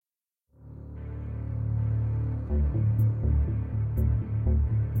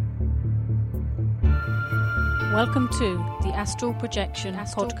Welcome to the Astral Projection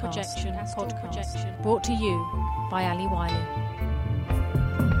Podcast, brought to you by Ali Wiley.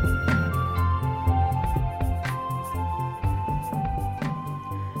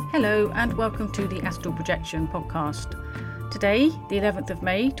 Hello and welcome to the Astral Projection Podcast. Today, the 11th of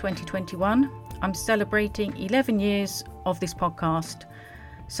May 2021, I'm celebrating 11 years of this podcast.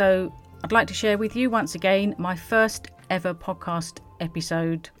 So I'd like to share with you once again my first ever podcast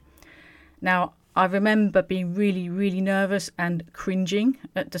episode. Now, I remember being really nervous and cringing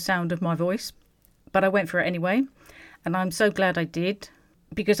at the sound of my voice, but I went for it anyway, and I'm so glad I did,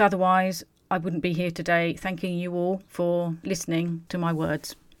 because otherwise I wouldn't be here today thanking you all for listening to my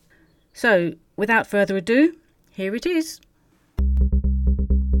words. So, without further ado, here it is.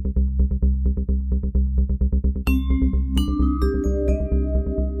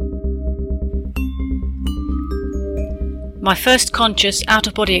 My first conscious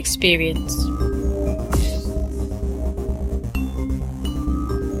out-of-body experience.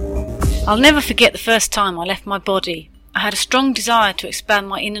 I'll never forget the first time I left my body. I had a strong desire to expand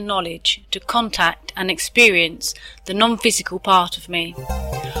my inner knowledge, to contact and experience the non-physical part of me.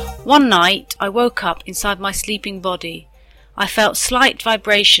 One night I woke up inside my sleeping body. I felt slight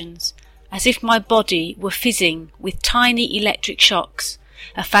vibrations, as if my body were fizzing with tiny electric shocks,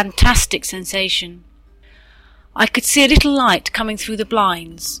 a fantastic sensation. I could see a little light coming through the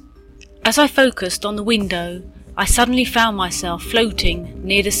blinds. As I focused on the window, I suddenly found myself floating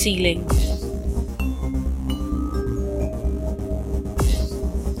near the ceiling.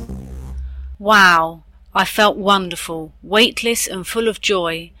 Wow, I felt wonderful, weightless and full of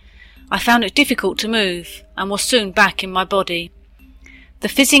joy. I found it difficult to move and was soon back in my body. The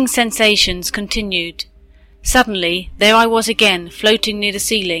fizzing sensations continued. Suddenly, there I was again, floating near the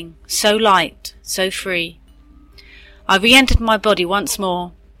ceiling, so light, so free. I re-entered my body once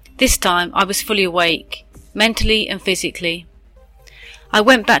more. This time I was fully awake, mentally and physically. I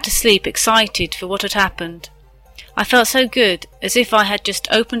went back to sleep excited for what had happened. I felt so good, as if I had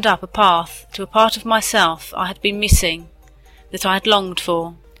just opened up a path to a part of myself I had been missing, that I had longed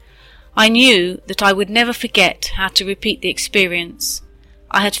for. I knew that I would never forget how to repeat the experience.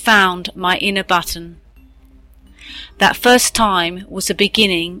 I had found my inner button. That first time was the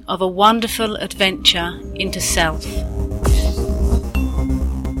beginning of a wonderful adventure into self.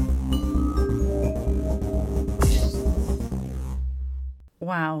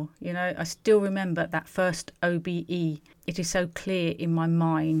 Wow, I still remember that first OBE. It is so clear in my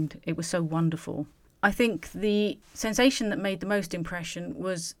mind. It was so wonderful. I think the sensation that made the most impression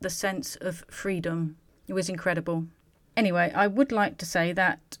was the sense of freedom. It was incredible. Anyway, I would like to say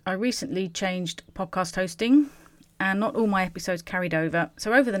that I recently changed podcast hosting and not all my episodes carried over.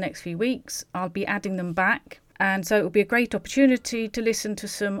 So over the next few weeks, I'll be adding them back. And so it will be a great opportunity to listen to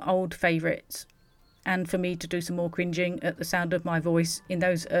some old favourites, and for me to do some more cringing at the sound of my voice in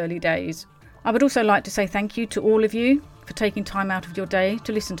those early days. I would also like to say thank you to all of you for taking time out of your day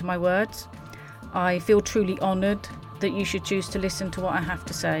to listen to my words. I feel truly honoured that you should choose to listen to what I have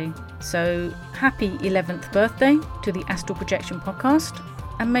to say. So happy 11th birthday to the Astral Projection Podcast,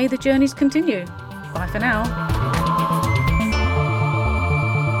 and may the journeys continue. Bye for now.